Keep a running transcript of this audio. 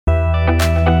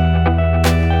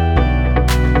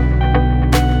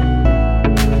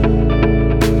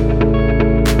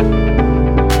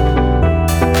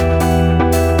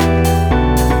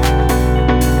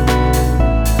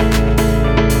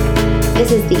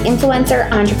Influencer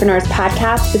Entrepreneurs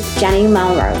Podcast with Jenny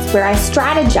Melrose, where I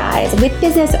strategize with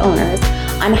business owners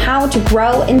on how to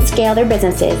grow and scale their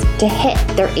businesses to hit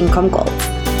their income goals.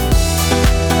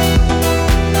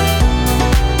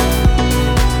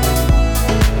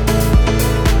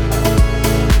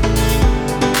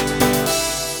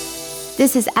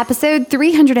 This is episode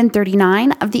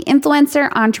 339 of the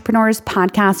Influencer Entrepreneurs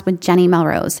Podcast with Jenny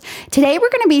Melrose. Today, we're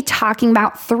going to be talking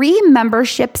about 3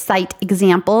 membership site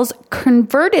examples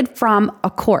converted from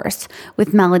a course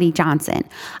with Melody Johnson.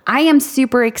 I am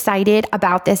super excited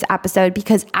about this episode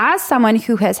because as someone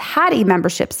who has had a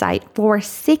membership site for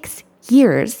 6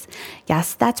 years,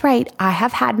 yes, that's right, I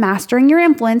have had Mastering Your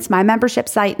Influence, my membership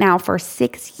site now for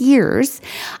 6 years.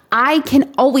 I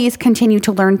can always continue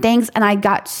to learn things, and I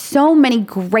got so many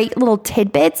great little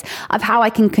tidbits of how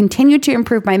I can continue to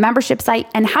improve my membership site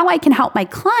and how I can help my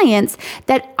clients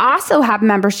that also have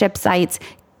membership sites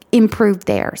improve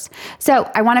theirs.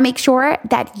 So I want to make sure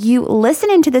that you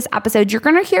listen into this episode. You're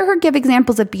going to hear her give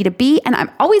examples of B2B, and I'm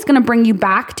always going to bring you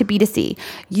back to B2C.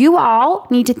 You all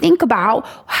need to think about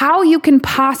how you can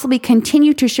possibly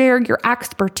continue to share your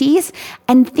expertise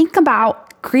and think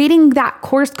about creating that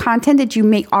course content that you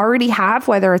may already have,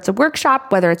 whether it's a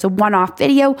workshop, whether it's a one-off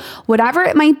video, whatever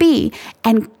it might be,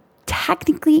 and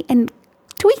technically and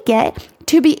tweak it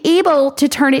to be able to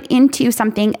turn it into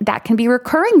something that can be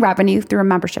recurring revenue through a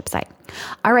membership site.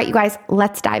 All right, you guys,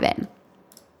 let's dive in.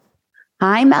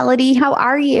 Hi, Melody. How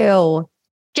are you?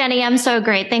 Jenny, I'm so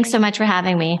great. Thanks so much for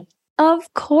having me.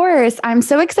 Of course. I'm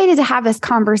so excited to have this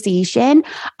conversation.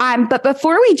 But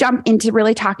before we jump into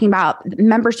really talking about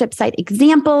membership site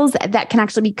examples that can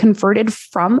actually be converted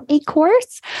from a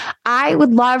course, I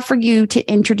would love for you to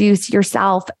introduce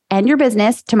yourself and your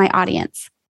business to my audience.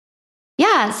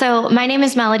 Yeah. So my name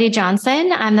is Melody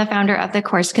Johnson. I'm the founder of The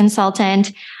Course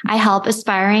Consultant. I help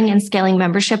aspiring and scaling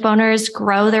membership owners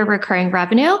grow their recurring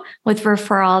revenue with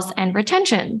referrals and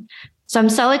retention. So I'm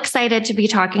so excited to be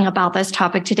talking about this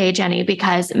topic today, Jenny,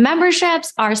 because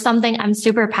memberships are something I'm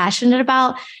super passionate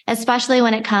about, especially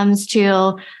when it comes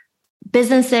to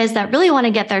businesses that really want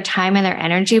to get their time and their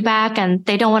energy back, and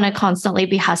they don't want to constantly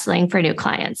be hustling for new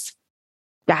clients.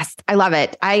 Yes, I love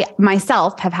it. I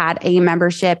myself have had a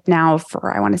membership now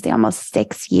for, I want to say almost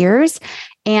 6 years.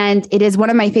 And it is one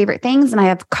of my favorite things. And I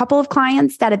have a couple of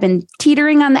clients that have been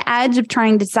teetering on the edge of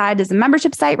trying to decide, is a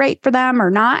membership site right for them or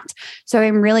not? So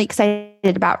I'm really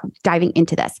excited about diving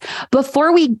into this.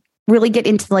 Before we really get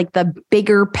into like the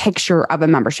bigger picture of a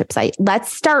membership site,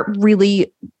 let's start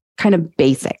really kind of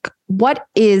basic. What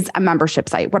is a membership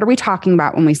site? What are we talking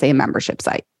about when we say a membership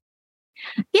site?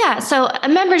 Yeah. So a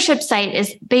membership site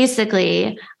is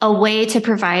basically a way to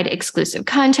provide exclusive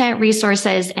content,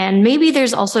 resources, and maybe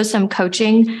there's also some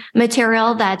coaching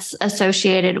material that's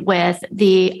associated with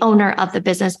the owner of the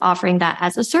business offering that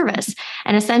as a service.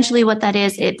 And essentially what that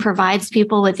is, it provides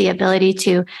people with the ability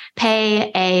to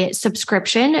pay a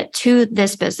subscription to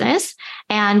this business.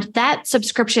 And that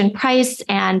subscription price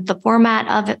and the format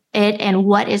of it and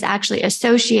what is actually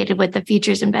associated with the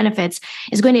features and benefits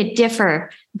is going to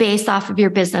differ based off of your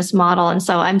business model. And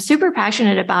so I'm super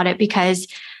passionate about it because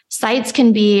sites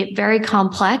can be very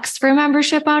complex for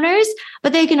membership owners,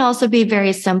 but they can also be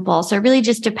very simple. So it really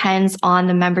just depends on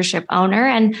the membership owner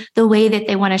and the way that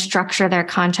they want to structure their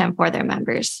content for their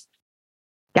members.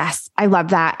 Yes, I love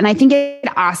that. And I think it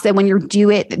also, when you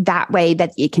do it that way,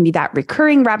 that it can be that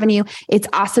recurring revenue. It's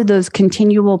also those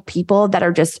continual people that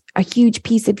are just a huge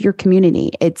piece of your community.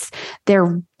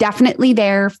 They're definitely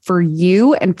there for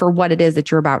you and for what it is that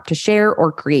you're about to share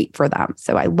or create for them.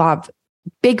 So I love,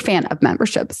 big fan of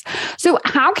memberships. So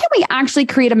how can we actually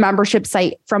create a membership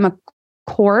site from a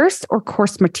course or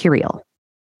course material?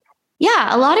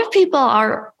 Yeah, a lot of people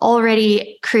are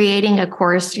already creating a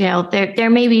course. You know,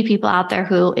 there may be people out there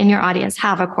who in your audience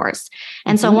have a course.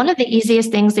 And so one of the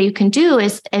easiest things that you can do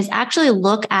is actually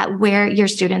look at where your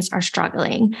students are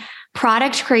struggling.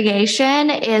 Product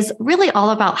creation is really all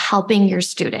about helping your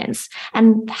students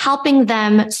and helping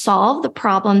them solve the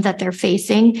problem that they're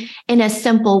facing in a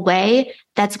simple way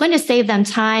that's going to save them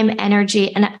time,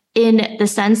 energy, and in the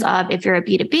sense of if you're a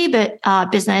B2B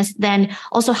business, then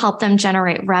also help them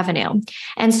generate revenue.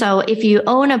 And so if you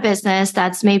own a business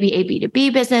that's maybe a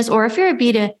B2B business, or if you're a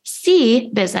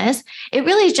B2C business, it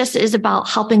really just is about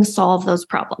helping solve those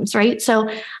problems, right? So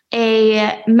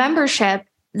a membership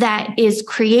that is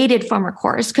created from a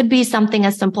course could be something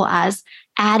as simple as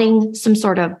adding some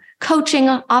sort of coaching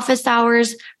office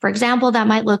hours. For example, that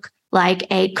might look like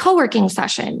a co-working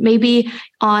session. Maybe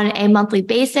on a monthly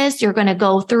basis, you're going to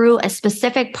go through a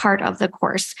specific part of the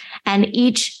course. And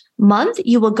each month,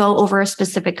 you will go over a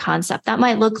specific concept. That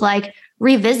might look like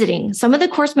revisiting some of the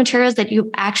course materials that you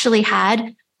actually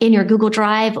had in your Google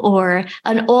Drive or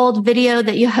an old video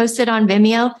that you hosted on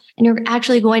Vimeo. And you're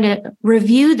actually going to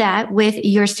review that with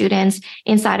your students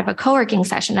inside of a co-working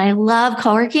session. I love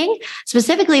co-working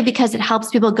specifically because it helps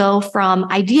people go from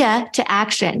idea to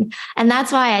action. And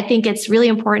that's why I think it's really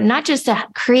important, not just to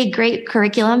create great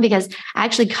curriculum, because I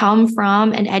actually come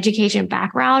from an education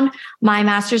background. My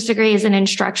master's degree is in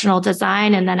instructional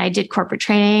design, and then I did corporate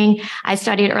training. I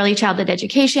studied early childhood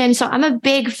education. So I'm a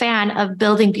big fan of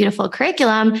building beautiful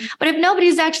curriculum. But if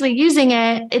nobody's actually using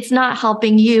it, it's not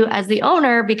helping you as the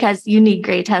owner because you need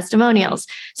great testimonials.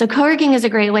 So co-working is a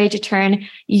great way to turn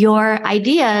your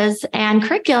ideas and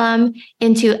curriculum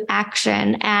into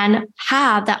action and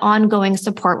have that ongoing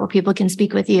support where people can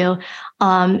speak with you.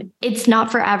 It's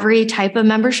not for every type of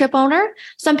membership owner.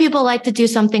 Some people like to do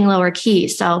something lower key.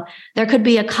 So there could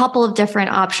be a couple of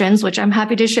different options, which I'm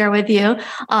happy to share with you.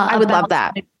 I would love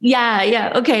that.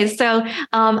 Yeah. Okay. So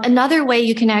another way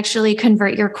you can actually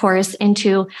convert your course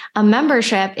into a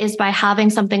membership is by having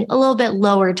something a little bit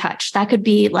lower touch. That could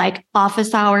be like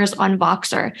office hours on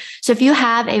Voxer. So if you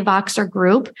have a Voxer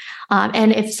group,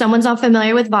 and if someone's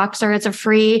unfamiliar with Voxer, it's a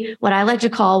free, what I like to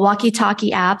call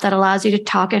walkie-talkie app that allows you to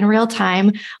talk in real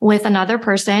time with another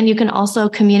person. You can also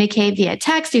communicate via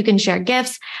text. You can share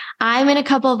GIFs. I'm in a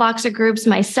couple of Voxer groups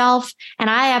myself, and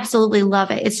I absolutely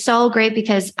love it. It's so great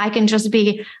because I can just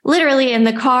be literally in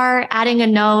the car, adding a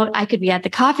note. I could be at the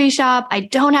coffee shop. I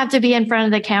don't have to be in front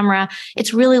of the camera.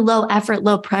 It's really low effort,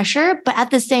 low pressure, but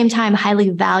at the same time, highly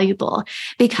valuable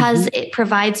because it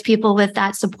provides people with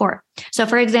that support. So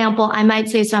for example, I might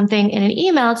say something in an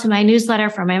email to my newsletter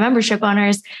for my membership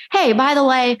owners. Hey, by the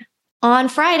way, on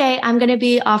Friday, I'm going to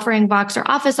be offering Voxer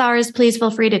office hours. Please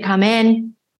feel free to come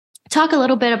in. Talk a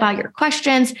little bit about your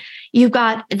questions. You've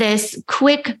got this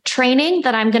quick training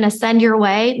that I'm going to send your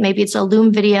way. Maybe it's a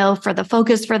Loom video for the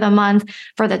focus for the month,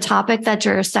 for the topic that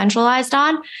you're centralized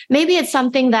on. Maybe it's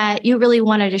something that you really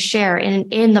wanted to share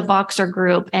in the Voxer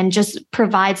group and just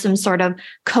provide some sort of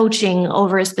coaching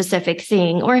over a specific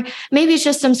thing. Or maybe it's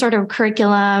just some sort of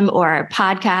curriculum or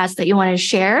podcast that you want to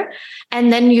share.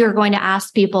 And then you're going to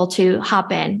ask people to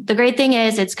hop in. The great thing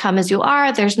is it's come as you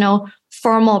are. There's no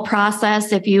formal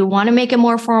process. If you want to make it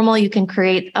more formal, you can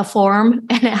create a form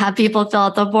and have people fill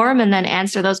out the form and then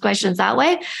answer those questions that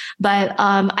way. But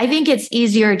I think it's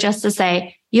easier just to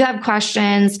say, you have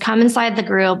questions, come inside the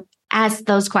group, ask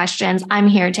those questions. I'm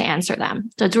here to answer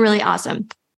them. So it's really awesome.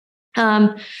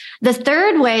 The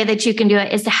third way that you can do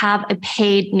it is to have a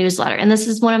paid newsletter. And this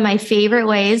is one of my favorite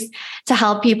ways to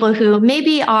help people who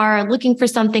maybe are looking for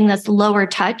something that's lower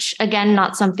touch. Again,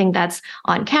 not something that's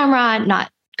on camera,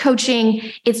 not coaching.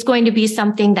 It's going to be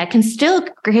something that can still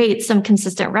create some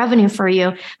consistent revenue for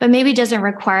you, but maybe doesn't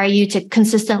require you to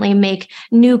consistently make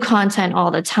new content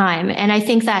all the time. And I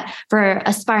think that for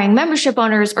aspiring membership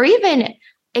owners or even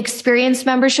experienced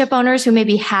membership owners who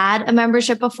maybe had a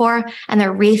membership before and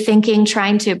they're rethinking,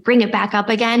 trying to bring it back up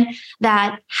again,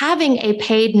 that having a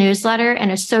paid newsletter and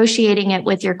associating it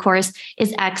with your course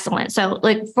is excellent. So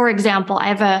like, for example,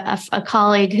 I have a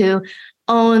colleague who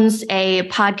owns a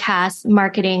podcast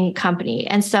marketing company.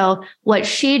 And so what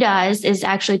she does is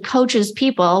actually coaches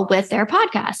people with their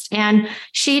podcast. And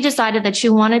she decided that she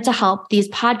wanted to help these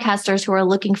podcasters who are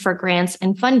looking for grants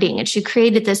and funding. And she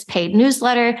created this paid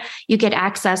newsletter. You get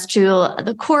access to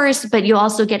the course, but you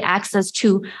also get access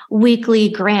to weekly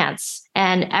grants.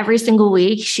 And every single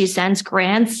week she sends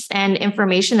grants and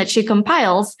information that she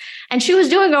compiles. And she was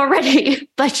doing already,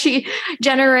 but she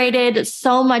generated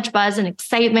so much buzz and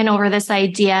excitement over this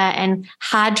idea and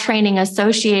had training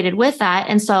associated with that.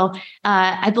 And so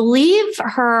I believe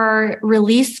her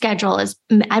release schedule is,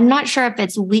 I'm not sure if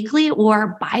it's weekly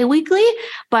or bi-weekly,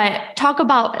 but talk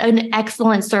about an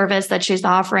excellent service that she's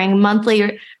offering,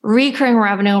 monthly recurring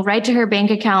revenue right to her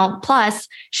bank account. Plus,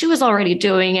 she was already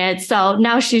doing it. So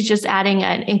now she's just adding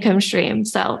an income stream.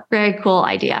 So very cool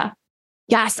idea.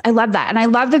 Yes, I love that. And I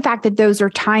love the fact that those are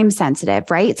time sensitive,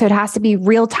 right? So it has to be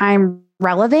real time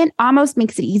relevant. Almost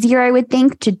makes it easier, I would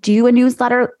think, to do a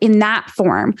newsletter in that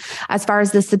form. As far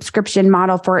as the subscription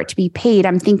model for it to be paid,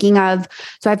 I'm thinking of,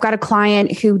 so I've got a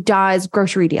client who does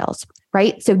grocery deals,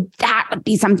 right? So that would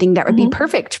be something that would be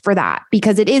perfect for that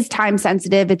because it is time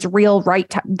sensitive. It's real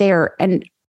right there and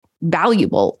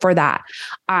valuable for that.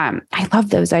 I love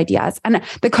those ideas. And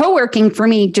the co-working for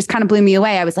me just kind of blew me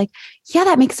away. I was like, yeah,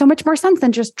 that makes so much more sense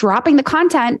than just dropping the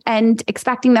content and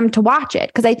expecting them to watch it.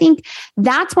 Because I think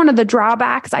that's one of the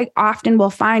drawbacks I often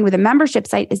will find with a membership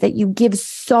site is that you give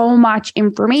so much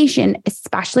information,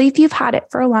 especially if you've had it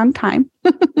for a long time,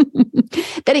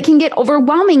 that it can get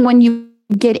overwhelming when you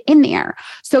get in there.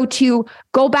 So to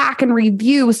go back and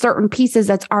review certain pieces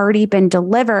that's already been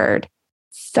delivered,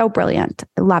 so brilliant.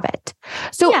 I love it.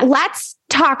 So let's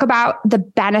talk about the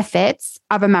benefits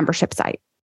of a membership site.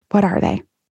 What are they?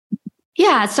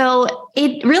 Yeah, so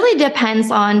it really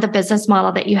depends on the business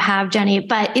model that you have, Jenny,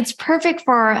 but it's perfect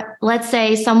for, let's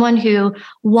say, someone who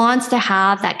wants to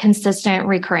have that consistent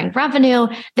recurring revenue.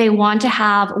 They want to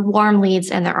have warm leads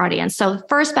in their audience. So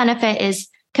first benefit is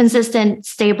consistent,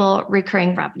 stable,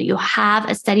 recurring revenue. You have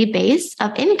a steady base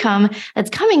of income that's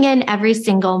coming in every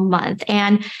single month.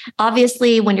 And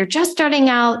obviously, when you're just starting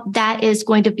out, that is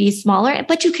going to be smaller,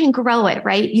 but you can grow it,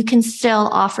 right? You can still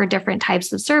offer different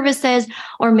types of services,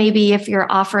 or maybe if you're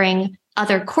offering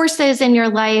other courses in your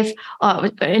life,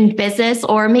 in business,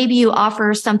 or maybe you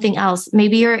offer something else.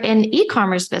 Maybe you're in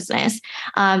e-commerce business.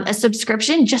 A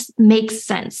subscription just makes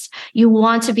sense. You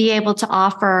want to be able to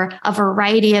offer a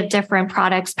variety of different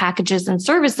products, packages, and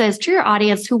services to your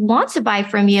audience who wants to buy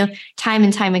from you time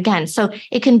and time again. So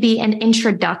it can be an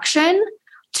introduction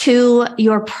to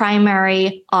your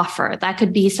primary offer. That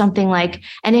could be something like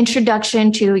an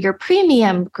introduction to your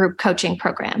premium group coaching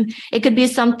program. It could be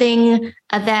something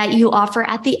that you offer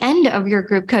at the end of your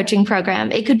group coaching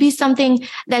program. It could be something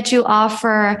that you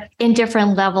offer in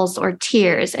different levels or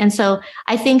tiers. And so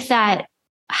I think that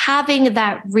having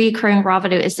that recurring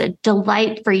revenue is a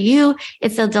delight for you.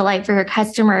 It's a delight for your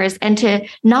customers. And to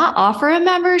not offer a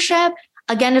membership,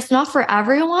 again, it's not for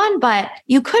everyone, but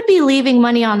you could be leaving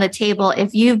money on the table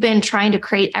if you've been trying to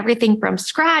create everything from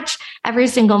scratch every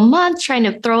single month, trying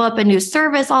to throw up a new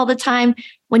service all the time,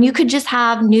 when you could just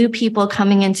have new people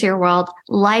coming into your world,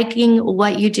 liking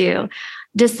what you do,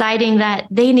 deciding that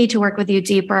they need to work with you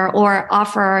deeper or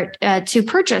offer to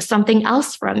purchase something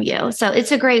else from you. So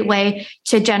it's a great way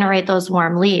to generate those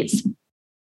warm leads.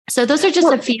 So those are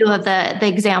just a few of the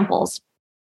examples.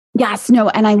 Yes, no,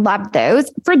 and I love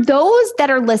those. For those that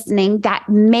are listening that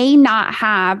may not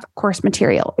have course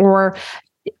material or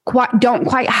don't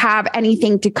quite have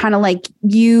anything to kind of like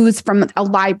use from a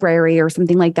library or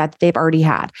something like that they've already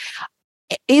had,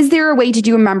 is there a way to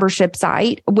do a membership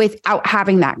site without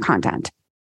having that content?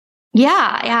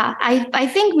 Yeah. I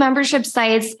think membership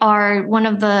sites are one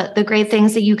of the great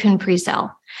things that you can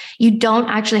pre-sell. You don't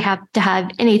actually have to have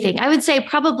anything. I would say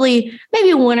probably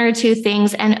maybe one or two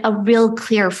things and a real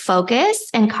clear focus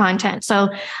and content. So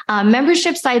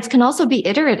membership sites can also be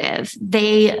iterative.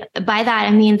 By that,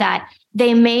 I mean that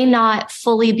they may not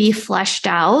fully be fleshed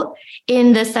out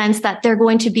in the sense that they're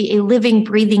going to be a living,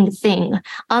 breathing thing.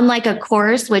 Unlike a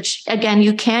course, which again,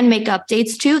 you can make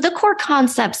updates to, the core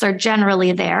concepts are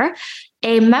generally there.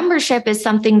 A membership is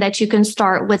something that you can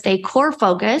start with a core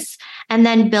focus and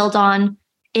then build on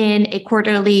in a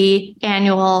quarterly,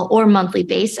 annual, or monthly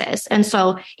basis. And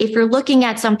so if you're looking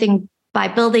at something by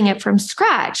building it from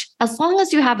scratch, as long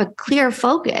as you have a clear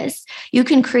focus, you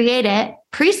can create it,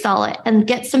 pre-sell it, and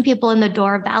get some people in the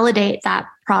door, validate that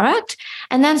product,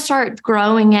 and then start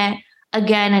growing it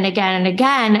again and again and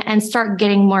again, and start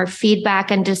getting more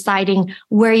feedback and deciding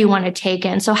where you want to take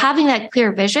it. So having that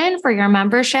clear vision for your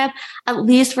membership, at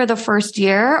least for the first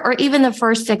year or even the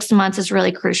first 6 months, is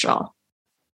really crucial.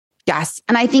 Yes.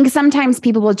 And I think sometimes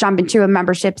people will jump into a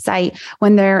membership site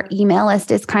when their email list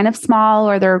is kind of small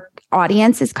or their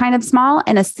audience is kind of small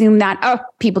and assume that,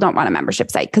 people don't want a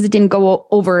membership site because it didn't go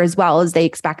over as well as they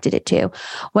expected it to.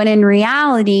 When in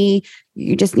reality,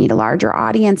 you just need a larger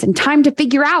audience and time to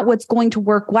figure out what's going to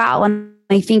work well. And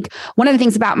I think one of the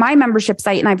things about my membership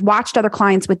site, and I've watched other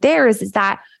clients with theirs, is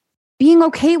that being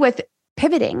okay with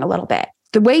pivoting a little bit.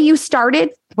 The way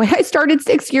I started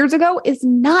 6 years ago is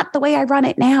not the way I run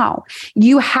it now.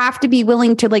 You have to be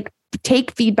willing to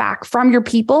take feedback from your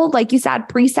people. Like you said,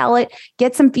 pre-sell it,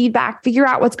 get some feedback, figure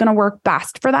out what's going to work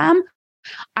best for them.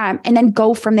 And then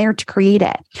go from there to create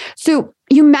it. So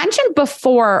you mentioned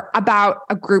before about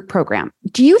a group program.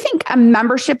 Do you think a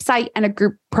membership site and a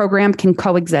group program can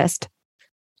coexist?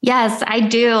 Yes, I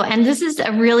do. And this is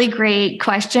a really great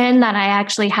question that I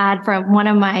actually had from one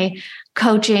of my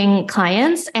coaching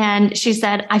clients. And she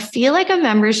said, I feel like a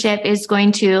membership is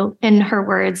going to, in her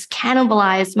words,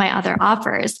 cannibalize my other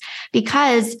offers.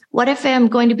 Because what if I'm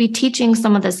going to be teaching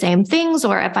some of the same things,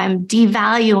 or if I'm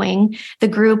devaluing the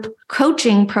group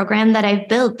coaching program that I've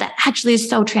built that actually is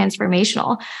so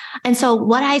transformational? And so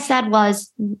what I said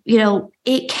was,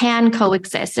 it can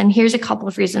coexist. And here's a couple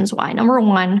of reasons why. Number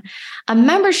one, a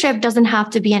membership doesn't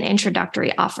have to be an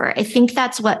introductory offer. I think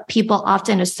that's what people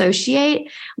often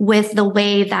associate with the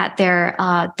way that their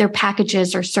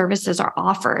packages or services are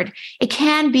offered. It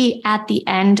can be at the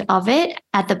end of it,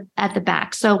 at the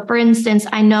back. So for instance,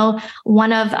 I know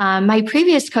one of my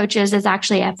previous coaches is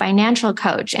actually a financial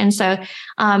coach. And so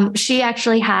she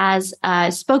actually has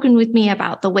spoken with me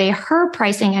about the way her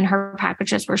pricing and her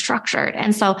packages were structured.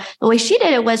 And so the way she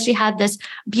did it was she had this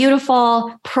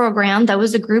beautiful program that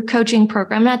was a group coaching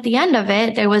program. And at the end of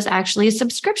it, there was actually a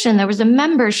subscription. There was a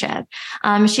membership.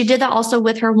 She did that also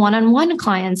with her one-on-one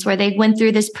clients where they went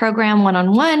through this program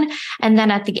one-on-one. And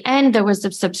then at the end, there was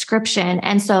a subscription.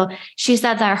 And so she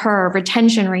said that her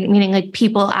retention rate, meaning like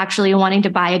people actually wanting to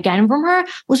buy again from her,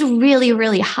 was really,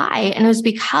 really high. And it was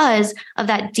because of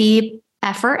that deep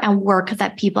effort and work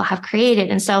that people have created.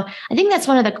 And so I think that's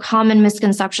one of the common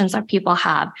misconceptions that people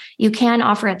have. You can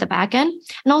offer at the back end.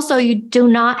 And also you do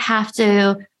not have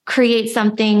to create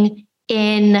something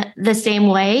in the same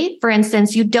way. For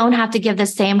instance, you don't have to give the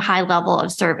same high level of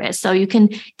service. So you can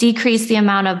decrease the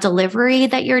amount of delivery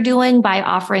that you're doing by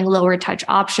offering lower touch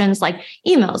options like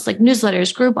emails, like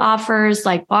newsletters, group offers,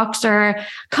 like Boxer,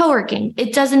 co-working.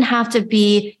 It doesn't have to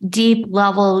be deep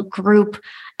level group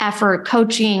effort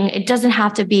coaching. It doesn't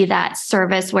have to be that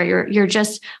service where you're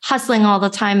just hustling all the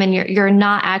time and you're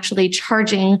not actually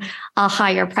charging a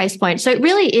higher price point. So it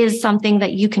really is something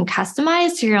that you can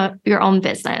customize to your own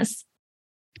business.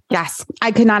 Yes,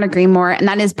 I could not agree more. And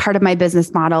that is part of my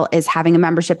business model, is having a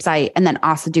membership site and then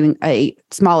also doing a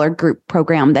smaller group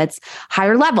program that's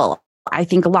higher level. I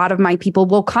think a lot of my people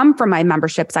will come from my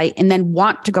membership site and then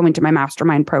want to go into my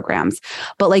mastermind programs.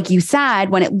 But like you said,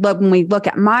 when we look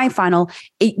at my funnel,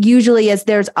 it usually is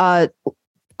there's a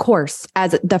course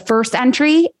as the first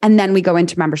entry, and then we go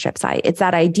into membership site. It's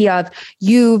that idea of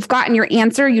you've gotten your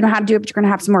answer, you know how to do it, but you're going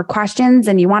to have some more questions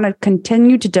and you want to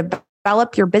continue to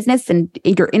develop your business and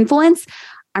your influence.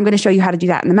 I'm going to show you how to do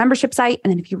that in the membership site.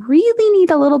 And then if you really need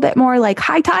a little bit more like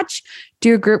high touch,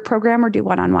 do a group program or do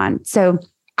one-on-one. So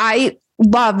I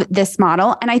love this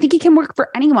model, and I think it can work for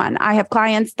anyone. I have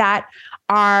clients that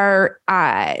are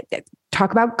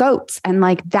talk about goats, and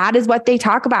like that is what they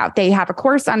talk about. They have a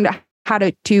course on how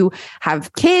to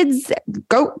have kids,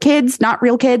 goat kids, not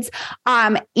real kids.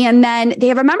 And then they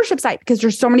have a membership site because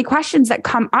there's so many questions that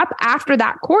come up after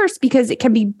that course because it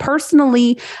can be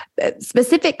personally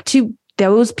specific to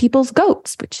those people's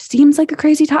goats, which seems like a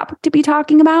crazy topic to be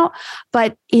talking about,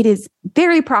 but it is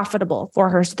very profitable for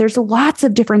her. So there's lots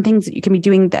of different things that you can be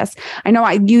doing this. I know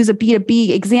I use a B2B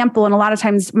example, and a lot of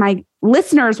times my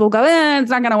listeners will go,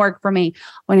 it's not going to work for me.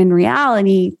 When in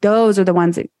reality, those are the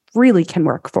ones that really can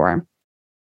work for.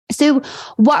 So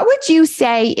what would you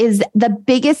say is the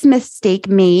biggest mistake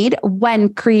made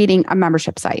when creating a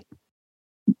membership site?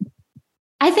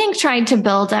 I think trying to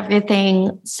build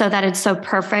everything so that it's so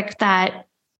perfect that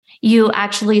you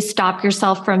actually stop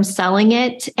yourself from selling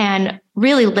it and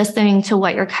really listening to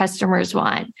what your customers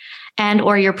want and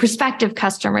or your prospective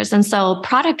customers. And so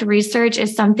product research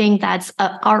is something that's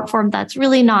an art form that's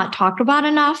really not talked about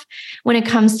enough when it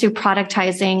comes to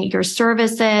productizing your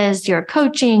services, your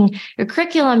coaching, your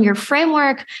curriculum, your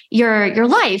framework, your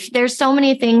life. There's so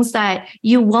many things that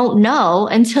you won't know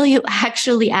until you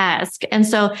actually ask. And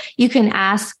so you can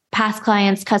ask past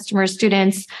clients, customers,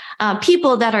 students,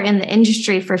 people that are in the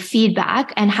industry for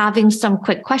feedback and having some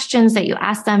quick questions that you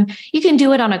ask them. You can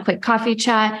do it on a quick coffee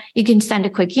chat. You can send a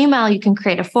quick email. You can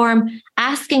create a form.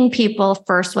 Asking people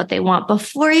first what they want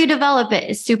before you develop it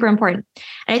is super important.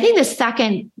 And I think the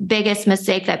second biggest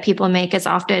mistake that people make is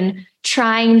often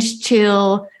trying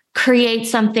to create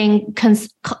something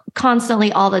constantly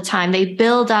all the time. They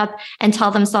build up and tell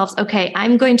themselves, okay,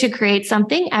 I'm going to create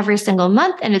something every single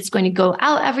month and it's going to go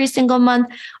out every single month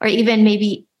or even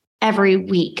maybe every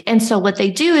week. And so what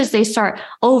they do is they start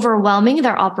overwhelming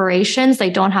their operations. They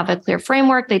don't have a clear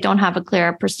framework. They don't have a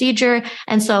clear procedure.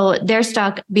 And so they're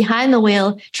stuck behind the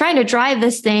wheel trying to drive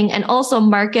this thing and also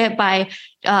market by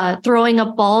throwing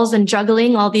up balls and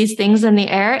juggling all these things in the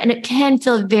air. And it can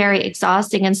feel very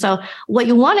exhausting. And so what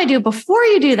you want to do before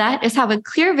you do that is have a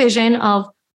clear vision of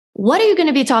what are you going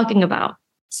to be talking about?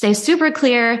 Stay super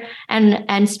clear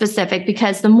and specific,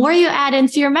 because the more you add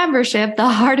into your membership, the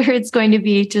harder it's going to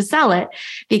be to sell it,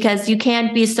 because you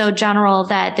can't be so general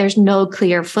that there's no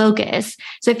clear focus.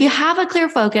 So if you have a clear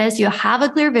focus, you have a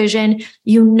clear vision,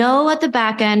 you know at the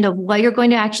back end of what you're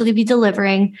going to actually be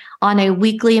delivering on a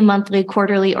weekly, monthly,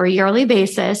 quarterly, or yearly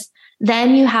basis,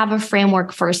 then you have a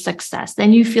framework for success.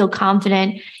 Then you feel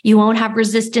confident. You won't have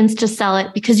resistance to sell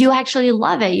it because you actually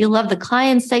love it. You love the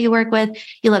clients that you work with.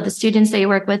 You love the students that you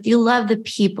work with. You love the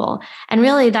people. And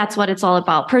really, that's what it's all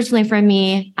about. Personally, for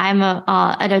me, I'm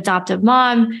an adoptive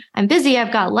mom. I'm busy.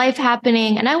 I've got life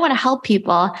happening and I want to help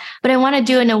people, but I want to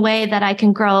do it in a way that I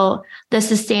can grow the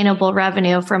sustainable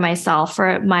revenue for myself,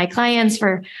 for my clients,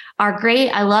 are great.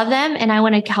 I love them and I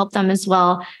want to help them as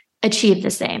well achieve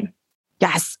the same.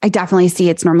 Yes, I definitely see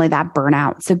it's normally that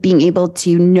burnout. So being able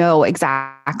to know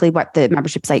exactly what the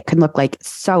membership site can look like,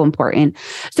 so important.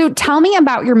 So tell me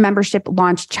about your membership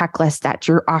launch checklist that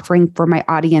you're offering for my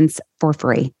audience for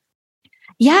free.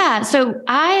 Yeah. So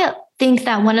I think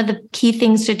that one of the key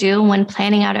things to do when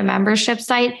planning out a membership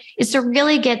site is to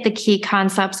really get the key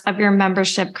concepts of your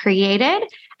membership created,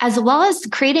 as well as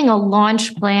creating a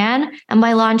launch plan. And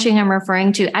by launching, I'm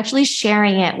referring to actually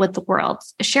sharing it with the world,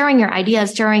 sharing your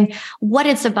ideas, sharing what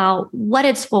it's about, what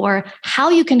it's for, how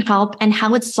you can help, and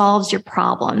how it solves your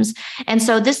problems. And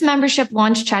so this membership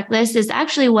launch checklist is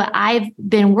actually what I've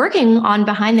been working on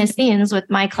behind the scenes with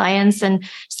my clients and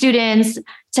students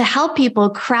to help people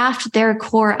craft their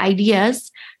core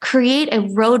ideas, create a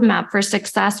roadmap for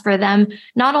success for them,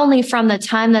 not only from the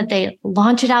time that they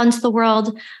launch it out into the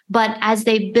world, but as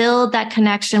they build that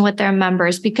connection with their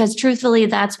members, because truthfully,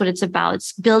 that's what it's about.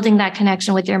 It's building that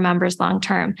connection with your members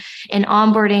long-term in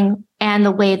onboarding and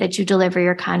the way that you deliver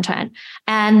your content.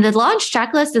 And the launch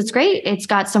checklist is great. It's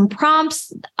got some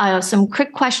prompts, some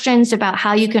quick questions about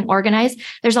how you can organize.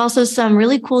 There's also some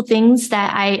really cool things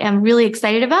that I am really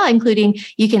excited about, including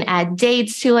you can add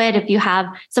dates to it. If you have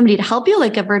somebody to help you,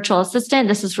 like a virtual assistant,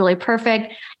 this is really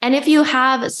perfect. And if you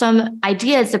have some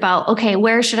ideas about, okay,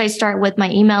 where should I start with my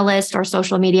email list or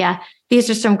social media? These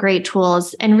are some great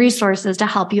tools and resources to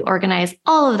help you organize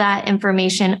all of that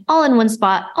information all in one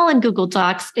spot, all in Google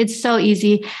Docs. It's so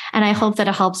easy. And I hope that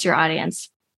it helps your audience.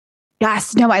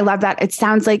 Yes. No, I love that. It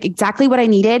sounds like exactly what I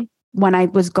needed when I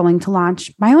was going to launch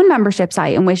my own membership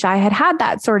site, and wish I had had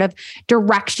that sort of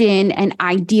direction and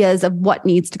ideas of what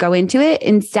needs to go into it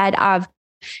instead of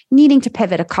needing to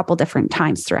pivot a couple different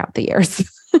times throughout the years.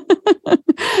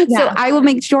 So I will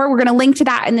make sure we're going to link to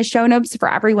that in the show notes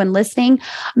for everyone listening.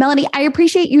 Melanie, I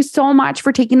appreciate you so much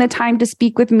for taking the time to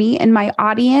speak with me and my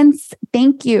audience.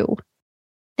 Thank you.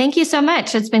 Thank you so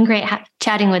much. It's been great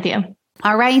chatting with you.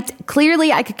 All right.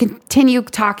 Clearly, I could continue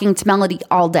talking to Melody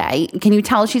all day. Can you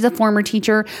tell she's a former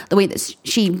teacher? The way that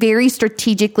she very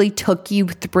strategically took you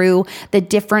through the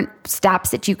different steps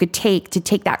that you could take to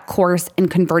take that course and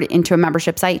convert it into a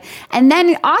membership site. And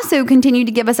then also continue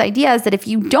to give us ideas that if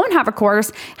you don't have a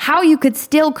course, how you could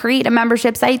still create a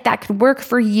membership site that could work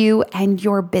for you and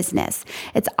your business.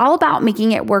 It's all about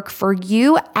making it work for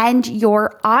you and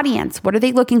your audience. What are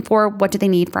they looking for? What do they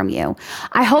need from you?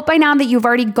 I hope by now that you've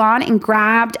already gone and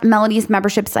grabbed Melody's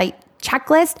membership site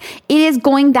checklist.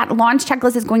 That launch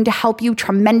checklist is going to help you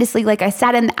tremendously. Like I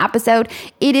said in the episode,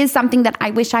 it is something that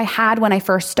I wish I had when I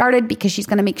first started, because she's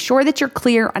going to make sure that you're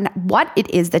clear on what it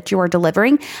is that you are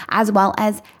delivering, as well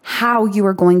as how you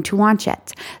are going to launch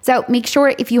it. So make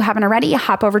sure, if you haven't already,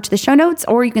 hop over to the show notes,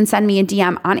 or you can send me a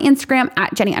DM on Instagram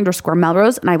at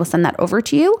Jenny_Melrose, and I will send that over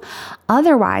to you.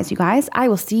 Otherwise, you guys, I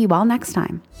will see you all next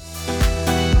time.